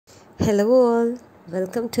Hello all,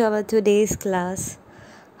 welcome to our today's class.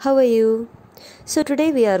 How are you? So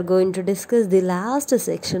today we are going to discuss the last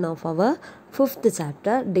section of our 5th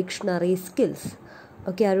chapter, dictionary skills.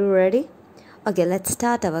 Okay, are you ready? Okay, let's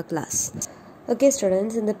start our class. Okay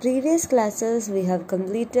students, in the previous classes we have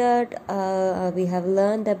completed, we have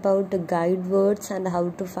learned about the guide words and how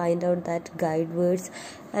to find out that guide words,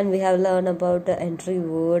 and we have learned about the entry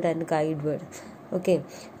word and guide word. Okay,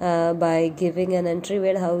 by giving an entry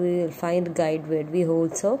word, how we will find guide word, we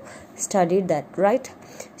also studied that, right?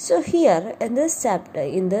 So here in this chapter,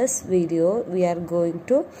 in this video, we are going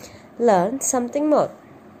to learn something more.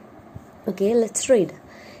 Okay, let's read.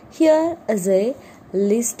 Here is a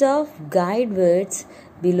list of guide words.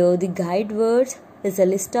 Below the guide words is a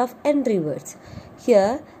list of entry words.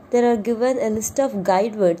 Here there are given a list of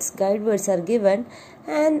guide words. Guide words are given,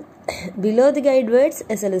 and below the guide words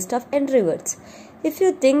is a list of entry words. If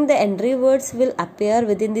you think the entry words will appear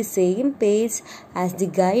within the same page as the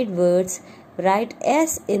guide words, write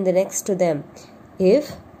S in the next to them.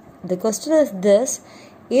 If the question is this,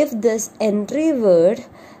 if this entry word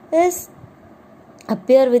is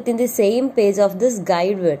appear within the same page of this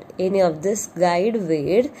guide word, any of this guide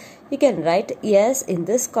word, you can write yes in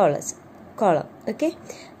this column. Okay,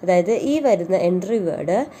 അതായത് ഈ വരുന്ന entry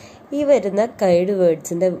word ഈ വരുന്ന guide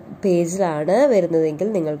വേർഡ്സിൻ്റെ പേജിലാണ് വരുന്നതെങ്കിൽ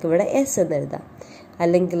നിങ്ങൾക്ക് ഇവിടെ S എന്ന് എഴുതാം,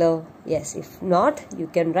 അല്ലെങ്കിലോ yes. If not, you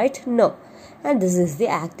can write no. And this is the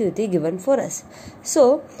activity given for us. So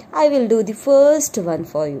I will do the first one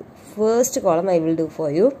for you. First column I will do for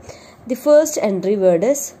you. The first entry word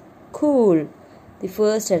is cool. The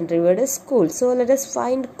first entry word is cool. So let us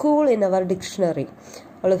find cool in our dictionary.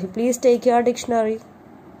 All of you, please take your dictionary.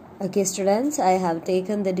 Okay students, I have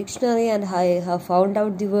taken the dictionary and I have found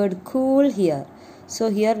out the word cool here. So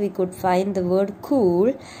here we could find the word cool,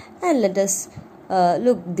 and let us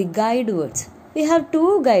look the guide words. We have two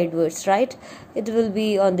guide words, right? It will be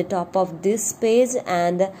on the top of this page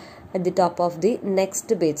and at the top of the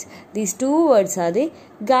next page. These two words are the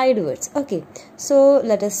guide words. Okay, so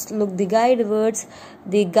let us look the guide words.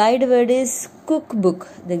 The guide word is cookbook.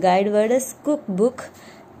 The guide word is cookbook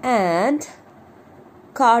and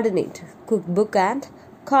coordinate. Cookbook and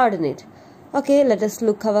coordinate. Okay, let us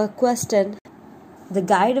look our question. The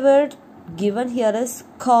guide word given here is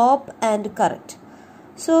cop and correct.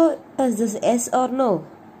 So is this yes or no?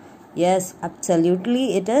 Yes, absolutely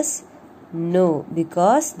it is no,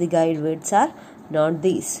 because the guide words are not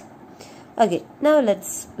these. Okay, now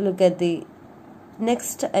let's look at the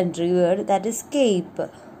next entry word, that is cape.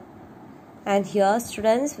 And here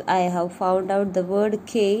students, I have found out the word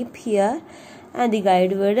cape here, and the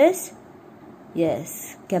guide word is yes,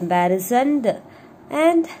 comparison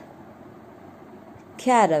and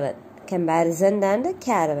caravan. Comparison and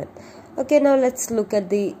caravan. Okay, now let's look at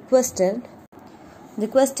the question. The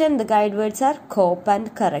question, the guide words are cop and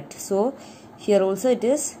correct. So here also it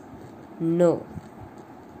is no,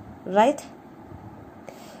 right?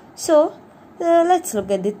 So let's look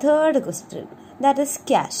at the third question, that is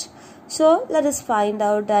cash. So let us find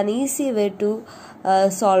out an easy way to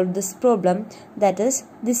solve this problem. That is,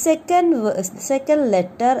 the second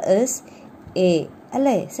letter is A.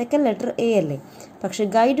 അല്ലേ, second letter A അല്ലേ, പക്ഷെ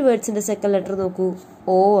guide വേർഡ്സിൻ്റെ second letter നോക്കൂ,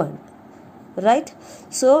 O ആണ്, right?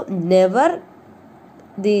 So never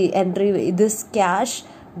the entry this cash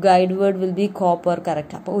guide word will be copper or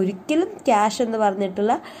correct. അപ്പോൾ ഒരിക്കലും cash എന്ന്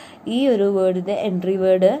പറഞ്ഞിട്ടുള്ള ഈ ഒരു വേർഡിൻ്റെ എൻട്രി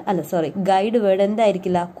വേർഡ് ഗൈഡ് വേർഡ്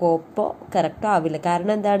എന്തായിരിക്കില്ല, കോപ്പോ കറക്റ്റോ ആവില്ല.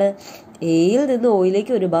 കാരണം എന്താണ്, എയിൽ നിന്ന്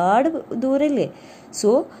ഓയിലേക്ക് ഒരുപാട് ദൂരമില്ലേ. സോ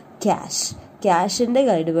ക്യാഷിൻ്റെ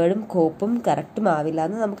ഗൈഡ് വേർഡും കോപ്പും കറക്റ്റും ആവില്ല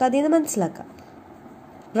എന്ന് നമുക്ക് അതിൽ നിന്ന് മനസ്സിലാക്കാം,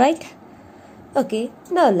 right? Okay,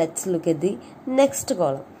 now let's look at the next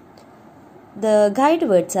column. The guide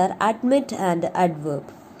words are admit and adverb.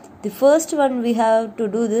 The first one we have to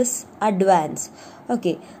do this advance.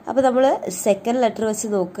 Okay, അപ്പോൾ നമ്മൾ സെക്കൻഡ് ലെറ്റർ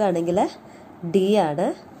വെച്ച് നോക്കുകയാണെങ്കിൽ ഡി ആണ്.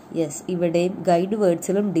 യെസ്, ഇവിടെയും ഗൈഡ്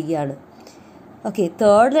വേർഡ്സിലും ഡി ആണ്. Okay,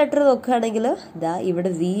 third letter നോക്കുകയാണെങ്കിൽ ഇതാ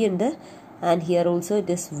ഇവിടെ വി ഉണ്ട്, and here also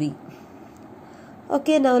it is V.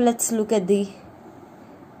 Okay, now let's look at the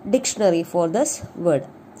dictionary for this word.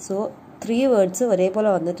 So 3 words ഒരേപോലെ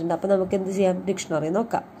വന്നിട്ടുണ്ട്. അപ്പോൾ നമുക്ക് എന്ത് ചെയ്യാം, ഡിക്ഷണറി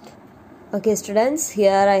നോക്കാം. Okay students,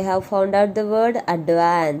 here I have found out the word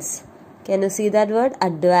advance. Can you see that word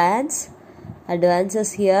advance? Advance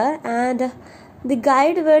is here, and the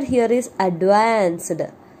guide word here is advanced.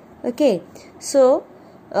 Okay, so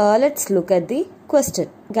let's look at the question.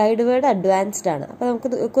 Guide word advanced ആണ്. അപ്പോൾ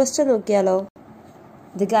നമുക്ക് question നോക്കിയാലോ.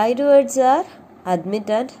 The guide words are admit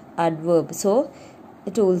and adverb. So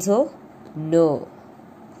it also no.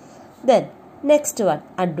 Then next one,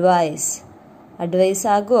 advice. Advice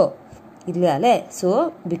ആകോ? ഇല്ല അല്ലേ. So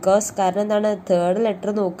because കാരണം എന്താണ്, third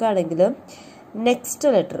letter നോക്കുകയാണെങ്കിലും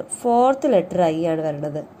next letter fourth letter I ആണ്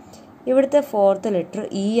വരുന്നത്. ഇവിടുത്തെ ഫോർത്ത് ലെറ്റർ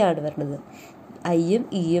ഇ ആണ് വരുന്നത്. ഐയും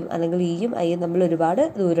ഇയും അല്ലെങ്കിൽ ഇയും ഐയും തമ്മിൽ ഒരുപാട്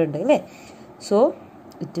ദൂരമുണ്ട് അല്ലേ. So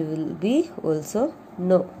it will be also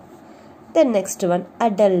no. Then next one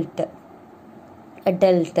adult.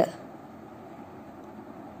 Adult.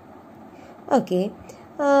 Okay,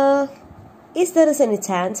 is there is any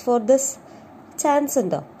chance for this? Chance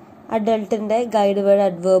ഉണ്ടോ? അഡൾട്ടിൻ്റെ ഗൈഡ് വേർഡ്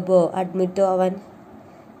അഡ്വേർബോ അഡ്മിറ്റോ അവൻ?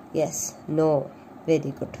 Yes, no.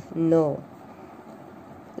 Very good, no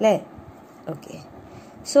അല്ലേ. Okay,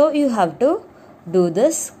 so you have to do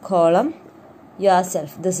this column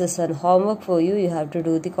yourself. This is an homework for you. You have to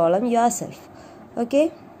do the column yourself. Okay,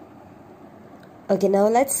 now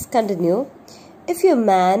let's continue. If you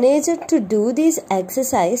manage to do this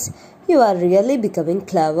exercise, you are really becoming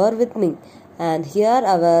clever with me. And here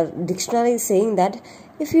our dictionary is saying that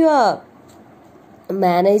if you are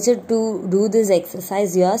managed to do this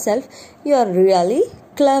exercise yourself, you are really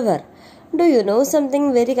clever. Do you know something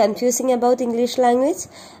very confusing about English language?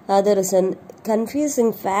 There is a confusing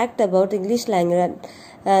fact about English language.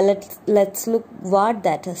 Let's look what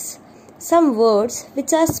that is. Some words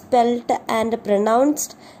which are spelt and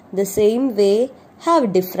pronounced the same way have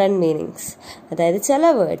different meanings. അതായത് ചില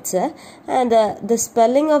words and the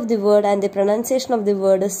spelling of the word and the pronunciation of the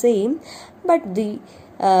word is same, but the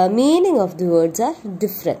meaning of the words are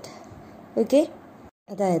different. Okay?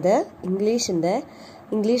 അതായത്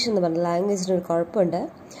English എന്ന് പറഞ്ഞ ലാംഗ്വേജിന് ഒരു കുഴപ്പമുണ്ട്.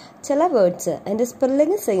 ചില words അതിൻ്റെ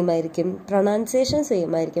spelling same ആയിരിക്കും, പ്രൊണൗൺസിയേഷൻ സെയിം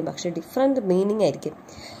ആയിരിക്കും, പക്ഷെ ഡിഫറെൻറ്റ് മീനിങ് ആയിരിക്കും.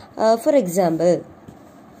 For example,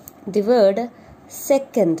 the word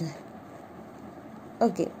second.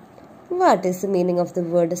 Okay, what is the meaning of the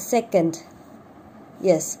word second?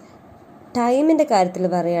 Yes, ടൈമിൻ്റെ കാര്യത്തിൽ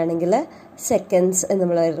പറയുകയാണെങ്കിൽ സെക്കൻഡ്സ് എന്ന്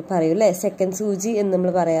നമ്മൾ പറയും അല്ലേ. സെക്കൻഡ് സൂചി എന്ന്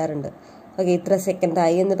നമ്മൾ പറയാറുണ്ട്. ഓക്കെ, ഇത്ര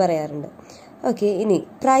സെക്കൻഡായി എന്ന് പറയാറുണ്ട്. ഓക്കെ, ഇനി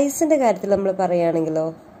പ്രൈസിൻ്റെ കാര്യത്തിൽ നമ്മൾ പറയുകയാണെങ്കിലോ,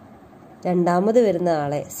 രണ്ടാമത് വരുന്ന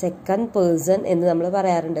ആളെ സെക്കൻഡ് പേഴ്സൺ എന്ന് നമ്മൾ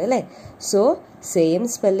പറയാറുണ്ട് അല്ലേ. സോ സെയിം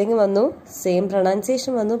സ്പെല്ലിങ് വന്നു, സെയിം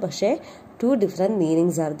പ്രൊണൗൺസിയേഷൻ വന്നു, പക്ഷേ 2 different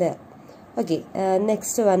meanings are there. Okay,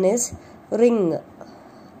 next one is ring.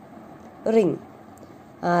 Ring,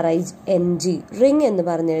 RING. Ring എന്ന്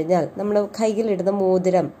പറഞ്ഞു കഴിഞ്ഞാൽ നമ്മൾ കയ്യിലിടുന്ന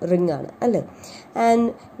മോതിരം റിങ് ആണ് അല്ലേ. And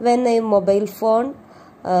when A mobile phone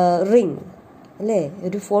ring അല്ലേ,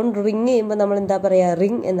 ഒരു ഫോൺ റിങ് ചെയ്യുമ്പോൾ നമ്മൾ എന്താ പറയുക,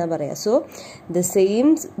 റിങ് എന്നാ പറയുക. So the same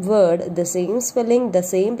word, the same spelling, the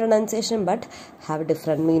same pronunciation, but have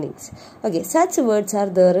different meanings. Okay, such words are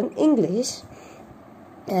there in English.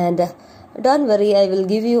 And don't worry, I will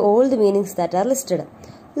give you all the meanings that are listed.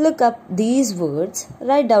 Look up these words,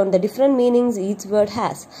 write down the different meanings each word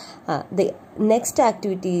has. The next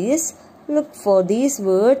activity is look for these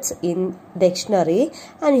words in dictionary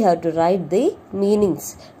and you have to write the meanings,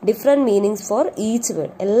 different meanings for each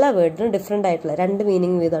word. എല്ലാ വേർഡിനും different ആയിട്ടുള്ള 2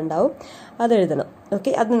 meaning വീതം ഉണ്ടാവും, അത് എഴുതണം.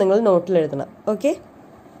 Okay, അത് നിങ്ങൾ നോട്ടിൽ എഴുതണം. Okay,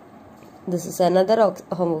 this is another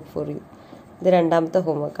homework for you. ഇത് രണ്ടാമത്തെ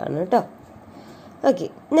ഹോംവർക്കാണ് കേട്ടോ. Okay,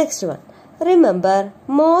 next one. Remember,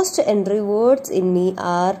 most entry words in me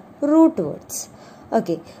are root words.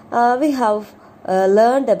 Okay, we have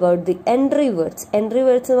learned about the entry words. Entry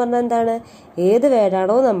words എന്ന് പറഞ്ഞാൽ എന്താണ്? ഏത്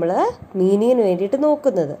വേർഡാണോ നമ്മൾ മീനിങ്ങിന് വേണ്ടിയിട്ട്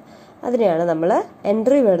നോക്കുന്നത് അതിനെയാണ് നമ്മൾ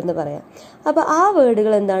എൻട്രി വേർഡ് എന്ന് പറയാം. അപ്പോൾ ആ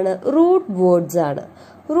വേർഡുകൾ എന്താണ്? റൂട്ട് വേർഡ്സ് ആണ്.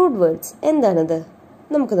 റൂട്ട് വേർഡ്സ് എന്താണിത്?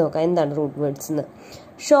 നമുക്ക് നോക്കാം എന്താണ് റൂട്ട് വേർഡ്സ് എന്ന്.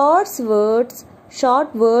 Short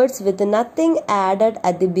words with nothing added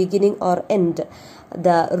at the beginning or end.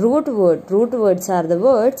 The root words are the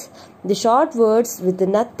words, the short words with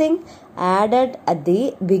nothing added at the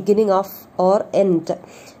beginning of or end.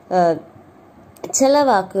 ചില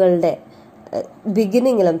വാക്കുകളുടെ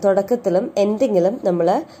ബിഗിനിങ്ങിലും തുടക്കത്തിലും എൻഡിങ്ങിലും നമ്മൾ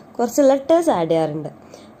കുറച്ച് letters add ചെയ്യാറുണ്ട്.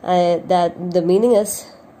 The meaning is,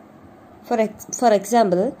 for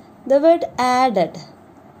example, the word added.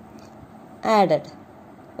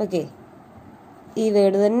 Okay, ഈ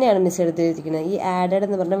word തന്നെയാണ് miss എഴുതിയിരിക്കുന്നത്. ഈ added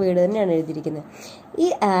എന്ന് പറഞ്ഞ വേർഡ് തന്നെയാണ് എഴുതിയിരിക്കുന്നത്. ഈ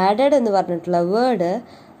ആഡഡ് എന്ന് പറഞ്ഞിട്ടുള്ള വേർഡ്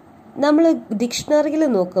നമ്മൾ ഡിക്ഷണറിയിൽ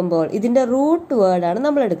നോക്കുമ്പോൾ ഇതിൻ്റെ റൂട്ട് വേർഡാണ്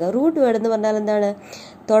നമ്മൾ എടുക്കുക. റൂട്ട് വേർഡ് എന്ന് പറഞ്ഞാൽ എന്താണ്?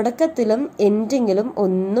 തുടക്കത്തിലും എൻഡിങ്ങിലും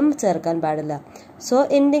ഒന്നും ചേർക്കാൻ പാടില്ല. സോ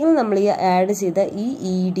എൻഡിങ്ങിൽ നമ്മൾ ഈ ആഡ് ചെയ്ത ഈ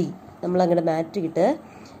ED നമ്മൾ അങ്ങോട്ട് മാറ്റിയിട്ട്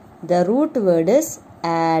the root word is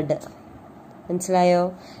add. മനസ്സിലായോ?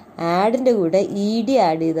 ആഡിൻ്റെ കൂടെ ED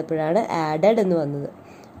ആഡ് ചെയ്തപ്പോഴാണ് ആഡഡ് എന്ന് വന്നത്.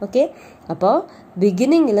 ഓക്കെ, അപ്പോൾ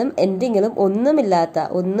ബിഗിനിങ്ങിലും എൻഡിങ്ങിലും ഒന്നുമില്ലാത്ത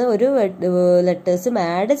ഒരു ലെറ്റേഴ്സും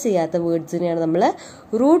ആഡ് ചെയ്യാത്ത വേർഡ്സിനെയാണ് നമ്മൾ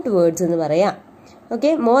റൂട്ട് വേർഡ്സ് എന്ന് പറയാം.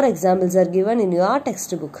 Okay, more examples are given in your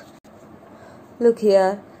text book. Look here,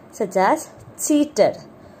 such as cheated.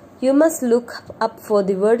 you must look up for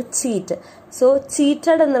the word cheat. So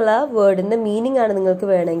cheated എന്നുള്ള വേർഡിൻ്റെ മീനിങ് ആണ് നിങ്ങൾക്ക്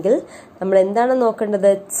വേണമെങ്കിൽ നമ്മൾ എന്താണ്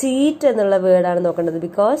നോക്കേണ്ടത്? ചീറ്റ് എന്നുള്ള വേർഡാണ് നോക്കേണ്ടത്.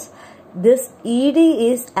 Because this ED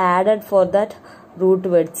is added for that root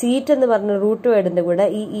word. Cheat എന്ന് പറഞ്ഞ റൂട്ട് വേർഡിൻ്റെ കൂടെ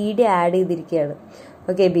ഈ ED ആഡ് ചെയ്തിരിക്കുകയാണ്.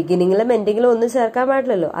 ഓക്കെ, ബിഗിനിങ്ങിലും എൻഡിങ്ങിലും ഒന്നും ചേർക്കാൻ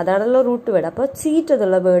പാടില്ലല്ലോ, അതാണല്ലോ റൂട്ട് വേർഡ്. അപ്പോൾ ചീറ്റ്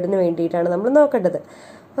എന്നുള്ള വേർഡിന് വേണ്ടിയിട്ടാണ് നമ്മൾ നോക്കേണ്ടത്.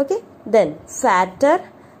 Okay, then fatter,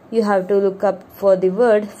 you have to look up for the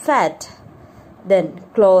word fat. Then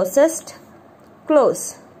closest, close.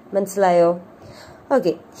 മനസ്സിലായോ?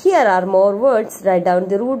 Okay, here are more words. Write down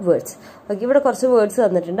the root words. Okay, ഇവിടെ കുറച്ച് വേർഡ്സ്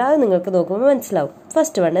തന്നിട്ടുണ്ട്, അത് നിങ്ങൾക്ക് നോക്കുമ്പോൾ മനസ്സിലാവും.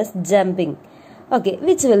 First one is jumping. Okay,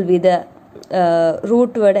 which will be the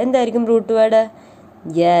root word? എന്തായിരിക്കും root word?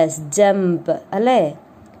 Yes, jump അല്ലേ?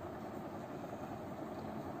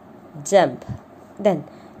 Jump. Then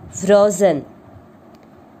frozen.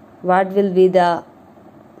 What will be the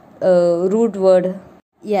root word?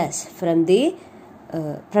 Yes, from the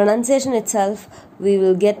pronunciation itself we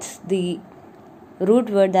will get the root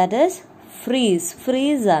word, that is freeze.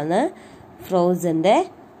 Freeze ആണ് frozen the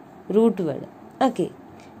root word. Okay,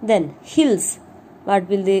 then hills. What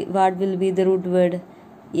will be the root word?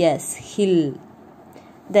 Yes, hill.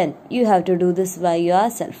 Then you have to do this by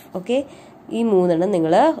yourself. Okay, ഈ മൂന്നെണ്ണം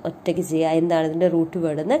നിങ്ങൾ ഒറ്റയ്ക്ക് ചെയ്യുക. എന്താണ് ഇതിൻ്റെ root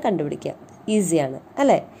word എന്ന് കണ്ടുപിടിക്കുക. ഈസിയാണ്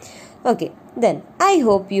അല്ലേ? Okay, then I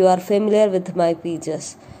hope you are familiar with my pages.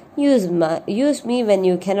 Use me when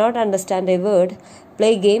you cannot understand a word.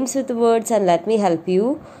 Play games with words and let me help you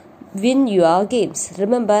win your games.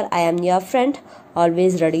 Remember, I am your friend,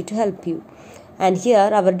 always ready to help you. And here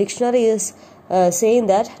our dictionary is saying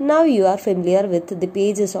that now you are familiar with the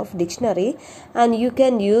pages of dictionary and you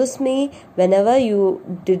can use me whenever you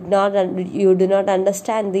do not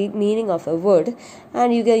understand the meaning of a word, and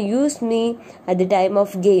you can use me at the time of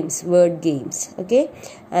games, word games. Okay,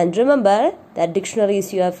 and remember that dictionary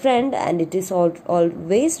is your friend and it is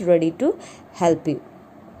always ready to help you.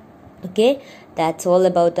 Okay, that's all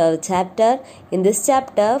about our chapter. In this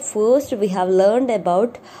chapter, first we have learned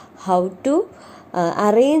about how to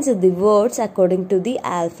arrange the words according to the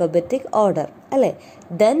alphabetic order.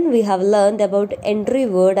 Then we have learned about entry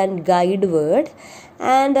word and guide word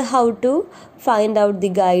and how to find out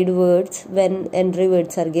the guide words when entry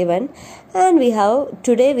words are given. And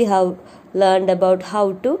today we have learned about how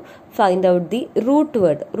to find out the root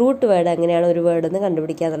word. Root word അങ്ങനെയാണ് ഒരു word എന്ന്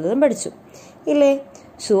കണ്ടുപിടിക്കുക എന്നുള്ളതും പഠിച്ചു ഇല്ലേ?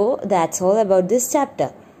 So that's all about this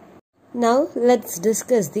chapter. Now let's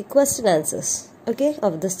discuss the question answers, okay,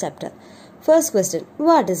 of this chapter. First question,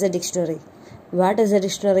 what is a dictionary? What is a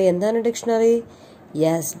dictionary? എന്താണ് dictionary?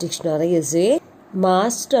 Yes, dictionary is a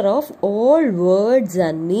master of all words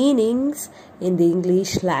and meanings in the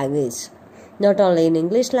English language. Not only in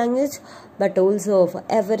English language but also of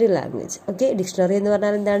every language. Okay, dictionary എന്ന്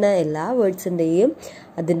പറഞ്ഞാൽ എന്താണ്? എല്ലാ വേർഡ്സിൻ്റെയും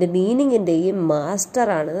അതിൻ്റെ മീനിങ്ങിൻ്റെയും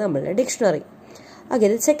മാസ്റ്ററാണ് നമ്മളുടെ dictionary. Okay,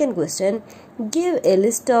 the second question, give a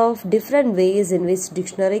list of different ways in which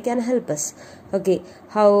dictionary can help us. Okay,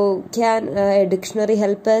 how can a dictionary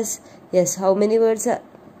help us? Yes, how many words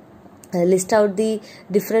list out the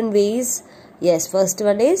different ways? Yes, first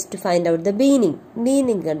one is to find out the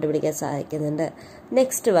meaning കണ്ടുപിടിക്കാൻ സഹായിക്കുന്നുണ്ട്.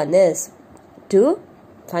 Next one is to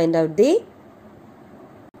find out the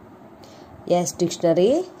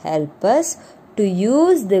dictionary help us to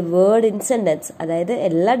use the word in sentence. അതായത്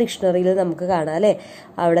എല്ലാ ഡിക്ഷണറിയിലും നമുക്ക് കാണാം അല്ലേ,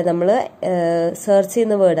 അവിടെ നമ്മൾ search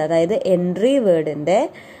ചെയ്യുന്ന വേർഡ്, അതായത് എൻട്രി വേർഡിൻ്റെ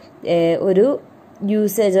ഒരു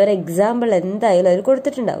യൂസേജ്, ഒരു എക്സാമ്പിൾ എന്തായാലും അവർ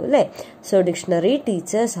കൊടുത്തിട്ടുണ്ടാവും അല്ലേ. So dictionary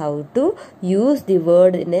teachers how to use the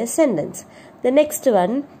word in A sentence. The next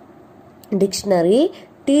one, dictionary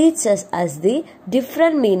teaches us the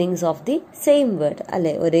different meanings of the same word.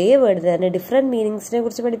 അല്ലേ, ഒരേ വേർഡ് തന്നെ ഡിഫറെൻറ്റ് മീനിങ്സിനെ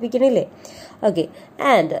കുറിച്ച് പഠിപ്പിക്കണില്ലേ? Okay,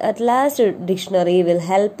 and at last dictionary will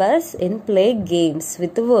help us in play games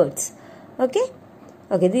with words. Okay,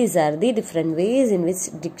 these are the different ways in which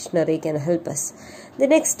dictionary can help us. The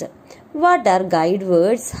next, what are guide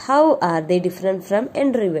words? How are they different from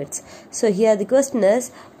entry words? So here the question is,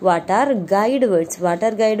 what are guide words? What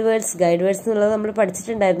are guide words? Guide words എന്നുള്ളത് നമ്മൾ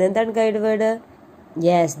പഠിച്ചിട്ടുണ്ടായിരുന്നു. എന്താണ് guide word?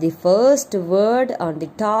 Yes, the first word on the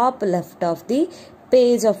top left of the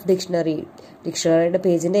page of dictionary. ഡിക്ഷണറിയുടെ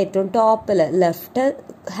പേജിൻ്റെ ഏറ്റവും ടോപ്പിൽ left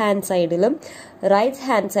hand സൈഡിലും right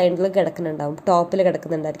hand സൈഡിലും കിടക്കുന്നുണ്ടാവും, ടോപ്പിൽ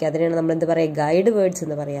കിടക്കുന്നുണ്ടായിരിക്കും. അതിനാണ് നമ്മൾ എന്താ പറയുക, ഗൈഡ് വേർഡ്സ്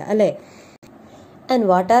എന്ന് പറയുക അല്ലേ. And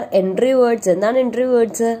what are entry words? എന്താണ് എൻട്രി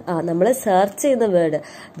വേർഡ്സ്? നമ്മൾ സെർച്ച് ചെയ്യുന്ന word,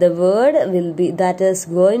 the word will be that is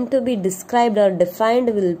going to B described or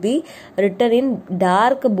defined will be written in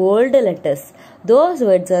dark bold letters. Those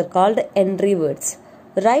words are called entry words,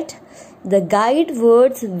 right? The guide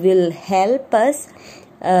words will help us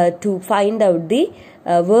to find out the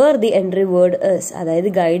where the entry word is. അതായത്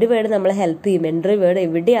guide word നമ്മളെ help ചെയ്യും. Entry word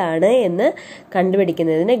എവിടെയാണ് എന്ന്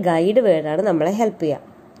കണ്ടുപിടിക്കുന്നതിന് guide വേർഡാണ് നമ്മളെ help ചെയ്യുക.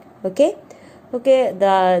 Okay,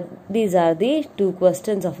 these are the 2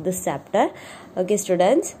 questions of this chapter. Okay,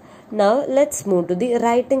 students, now let's move to the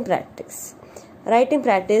writing practice. Writing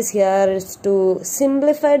practice here is to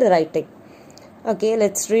simplify the writing. Okay,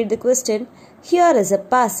 let's read the question. Here is a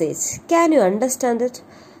passage. Can you understand it?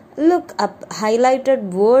 Look up highlighted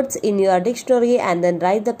words in your dictionary and then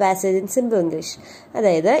write the passage in simple English.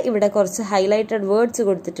 അതായത് ഇവിടെ കുറച്ച് highlighted words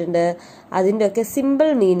കൊടുത്തിട്ടുണ്ട്. അതിൻ്റെയൊക്കെ simple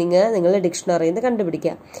meaning നിങ്ങൾ ഡിക്ഷണറിയിൽ നിന്ന്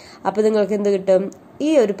കണ്ടുപിടിക്കുക. അപ്പോൾ നിങ്ങൾക്ക് എന്ത് കിട്ടും? ഈ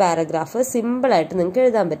ഒരു പാരഗ്രാഫ് സിമ്പിളായിട്ട് നിങ്ങൾക്ക്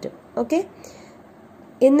എഴുതാൻ പറ്റും. ഓക്കെ,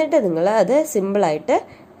 എന്നിട്ട് നിങ്ങൾ അത് സിമ്പിളായിട്ട്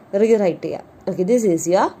റീറൈറ്റ് ചെയ്യുക. Okay, this is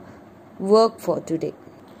your work for today.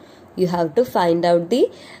 You have to find out the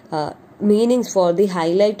meanings for the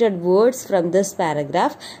highlighted words from this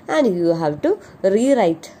paragraph and you have to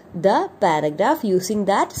rewrite the paragraph using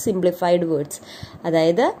that simplified words.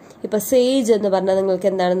 അതായത് ഇപ്പോൾ sage എന്ന് പറഞ്ഞാൽ നിങ്ങൾക്ക്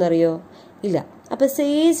എന്താണെന്ന് അറിയോ? ഇല്ല. അപ്പോൾ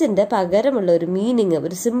സേജിൻ്റെ പകരമുള്ള ഒരു മീനിങ്,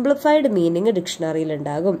 ഒരു സിംപ്ലിഫൈഡ് മീനിങ് ഡിക്ഷണറിയിൽ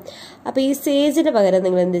ഉണ്ടാകും. അപ്പോൾ ഈ സേജിന് പകരം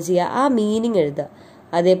നിങ്ങൾ എന്ത് ചെയ്യുക? ആ മീനിങ് എഴുതുക.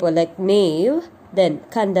 അതേപോലെ gnave, then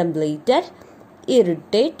contemplated,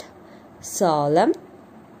 irritate, solemn,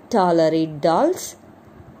 tolerate dolls,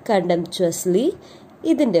 contemptuously.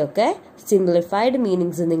 ഇതിൻ്റെയൊക്കെ സിംപ്ലിഫൈഡ്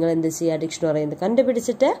മീനിങ്സ് നിങ്ങൾ എന്ത് ചെയ്യുക? ഡിക്ഷണറിയിൽ നിന്ന്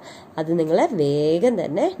കണ്ടുപിടിച്ചിട്ട് അത് നിങ്ങൾ വേഗം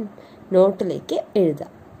തന്നെ നോട്ടിലേക്ക് എഴുതുക.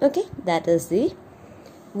 Okay, that is the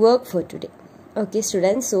work for today. Okay,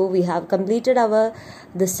 students, so we have completed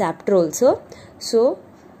this chapter also. So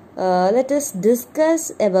let us discuss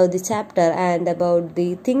about the chapter and about the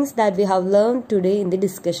things that we have learned today in the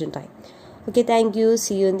discussion time. Okay, thank you.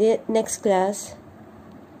 See you in the next class.